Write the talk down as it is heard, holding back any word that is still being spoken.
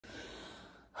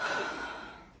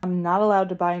I'm not allowed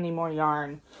to buy any more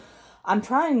yarn. I'm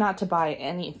trying not to buy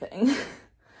anything,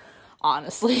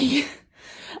 honestly,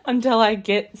 until I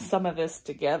get some of this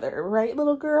together. Right,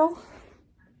 little girl?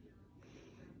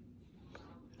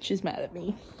 She's mad at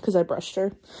me because I brushed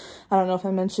her. I don't know if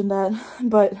I mentioned that,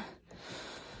 but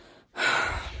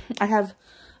I have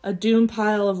a doom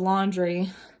pile of laundry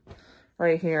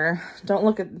right here. Don't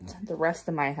look at the rest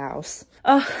of my house.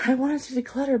 I wanted to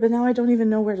declutter, but now I don't even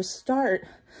know where to start.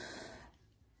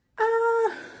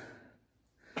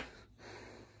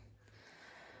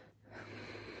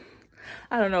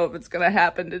 I don't know if it's gonna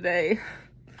happen today.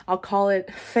 I'll call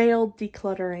it failed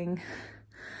decluttering.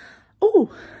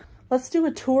 Oh, let's do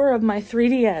a tour of my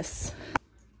 3DS.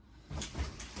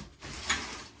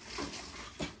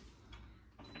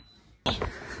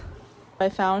 I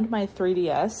found my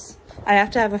 3DS. I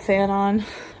have to have a fan on.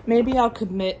 Maybe I'll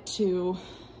commit to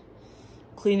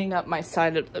cleaning up my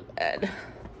side of the bed.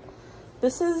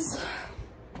 This is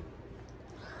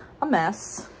a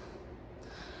mess,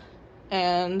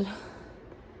 and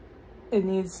it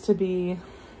needs to be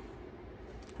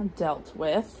dealt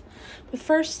with. But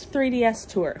first, 3DS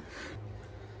tour.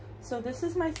 So this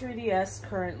is my 3DS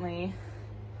currently.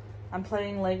 I'm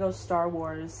playing Lego Star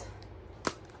Wars.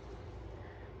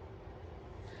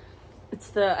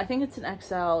 It's I think it's an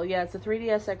XL. Yeah, it's a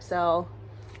 3DS XL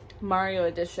Mario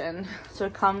edition. So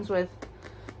it comes with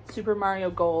Super Mario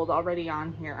Gold already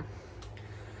on here.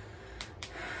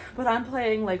 But I'm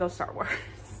playing Lego Star Wars.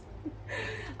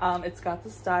 It's got the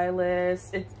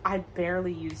stylus. I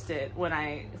barely used it when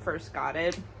I first got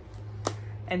it,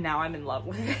 and now I'm in love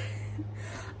with it.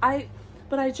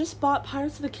 But I just bought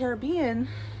Pirates of the Caribbean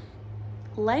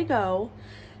Lego,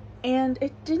 and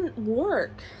it didn't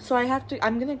work. So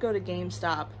I'm gonna go to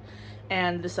GameStop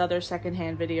and this other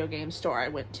secondhand video game store I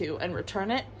went to and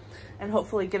return it and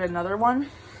hopefully get another one.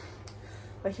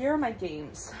 But here are my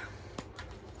games.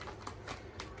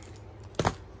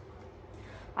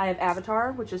 I have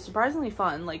Avatar, which is surprisingly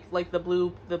fun, like the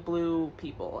blue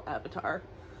people Avatar,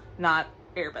 not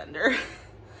Airbender.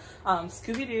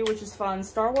 Scooby-Doo, which is fun.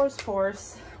 Star Wars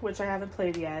Force, which I haven't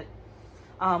played yet.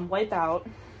 Wipeout.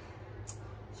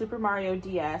 Super Mario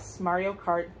DS. Mario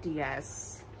Kart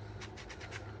DS.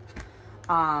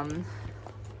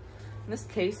 This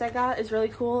case I got is really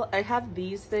cool. I have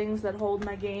these things that hold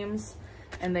my games,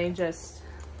 and they just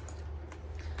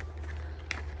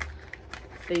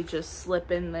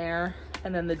slip in there,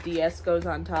 and then the DS goes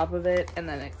on top of it, and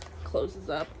then it closes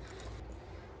up.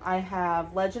 I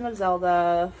have Legend of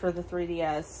Zelda for the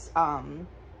 3DS.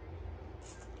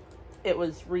 It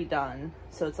was redone,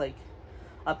 so it's like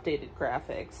updated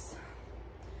graphics.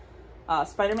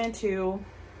 Spider-Man 2.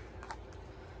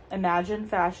 Imagine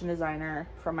Fashion Designer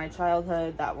from my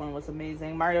childhood. That one was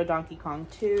amazing. Mario Donkey Kong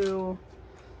 2.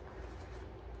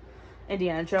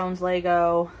 Indiana Jones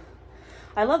Lego.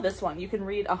 I love this one. You can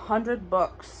read 100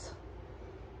 books,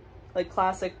 like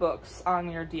classic books, on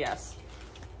your DS.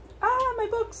 Ah, my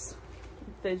books.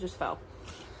 They just fell.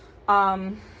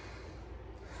 Shaun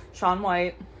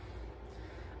White.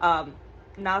 Not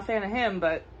a fan of him,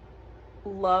 but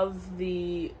love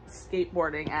the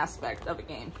skateboarding aspect of a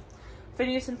game.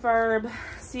 Phineas and Ferb,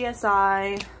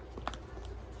 CSI,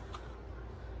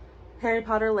 Harry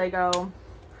Potter Lego.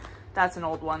 That's an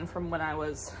old one from when I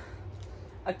was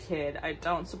a kid. I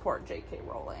don't support J.K.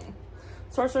 Rowling.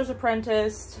 Sorcerer's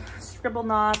Apprentice,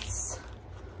 Scribblenauts,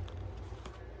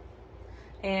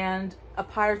 and a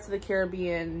Pirates of the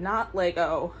Caribbean, not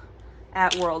Lego,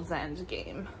 at World's End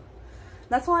game.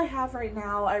 That's all I have right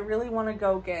now. I really want to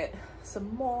go get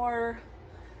some more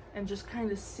and just kind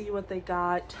of see what they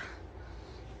got.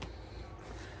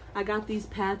 I got these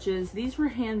patches. These were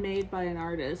handmade by an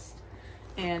artist,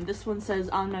 and this one says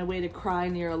 "On my way to cry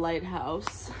near a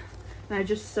lighthouse." And I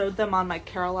just sewed them on my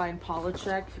Caroline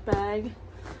Polachek bag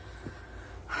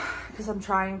because I'm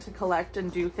trying to collect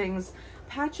and do things.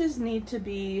 Patches need to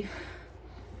be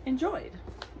enjoyed,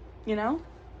 you know?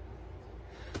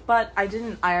 But I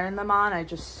didn't iron them on, I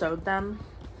just sewed them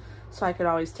so I could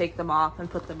always take them off and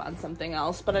put them on something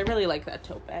else. But I really like that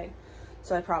tote bag,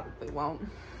 so I probably won't.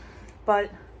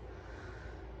 But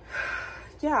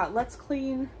yeah, let's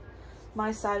clean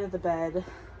my side of the bed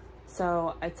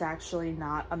so it's actually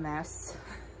not a mess,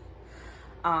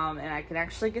 and I can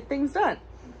actually get things done.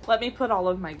 Let me put all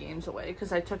of my games away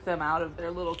because I took them out of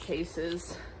their little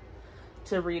cases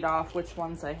to read off which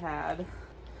ones I had.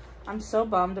 I'm so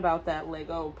bummed about that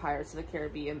Lego Pirates of the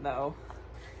Caribbean though.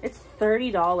 It's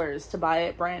 $30 to buy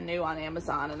it brand new on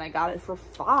Amazon, and I got it for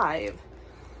 $5,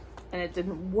 and it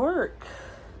didn't work.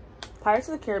 Pirates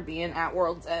of the Caribbean at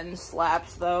World's End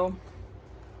slaps though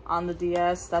on the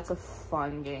DS. That's a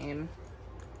fun game.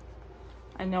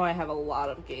 I know I have a lot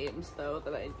of games though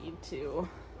that I need to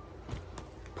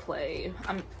play.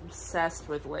 I'm obsessed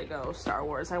with Lego Star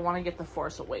Wars. I want to get The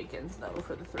Force Awakens though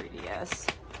for the 3DS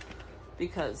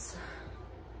because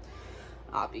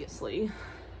obviously.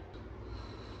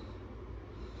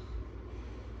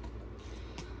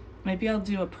 Maybe I'll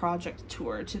do a project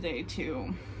tour today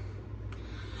too.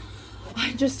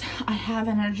 I have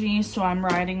energy, so I'm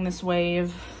riding this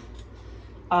wave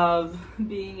of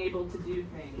being able to do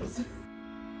things.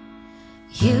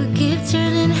 You keep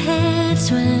turning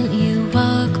heads when you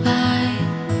walk by.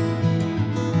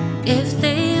 If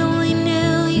they only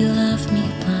knew you left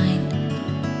me blind.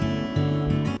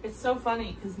 It's so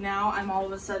funny because now I'm all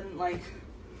of a sudden like,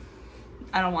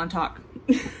 I don't want to talk.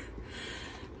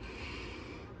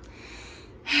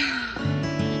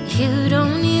 You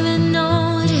don't even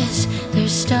notice their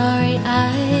starry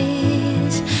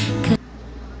eyes.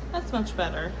 That's much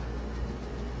better.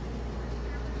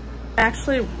 I'm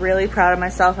actually really proud of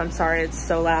myself. I'm sorry it's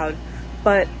so loud,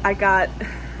 but I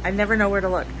never know where to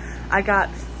look. I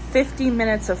got 50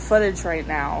 minutes of footage right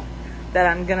now that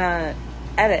I'm gonna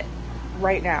edit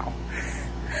right now.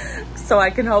 So I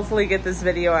can hopefully get this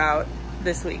video out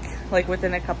this week, like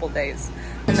within a couple days.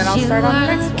 And then I'll start on the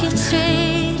next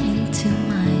one.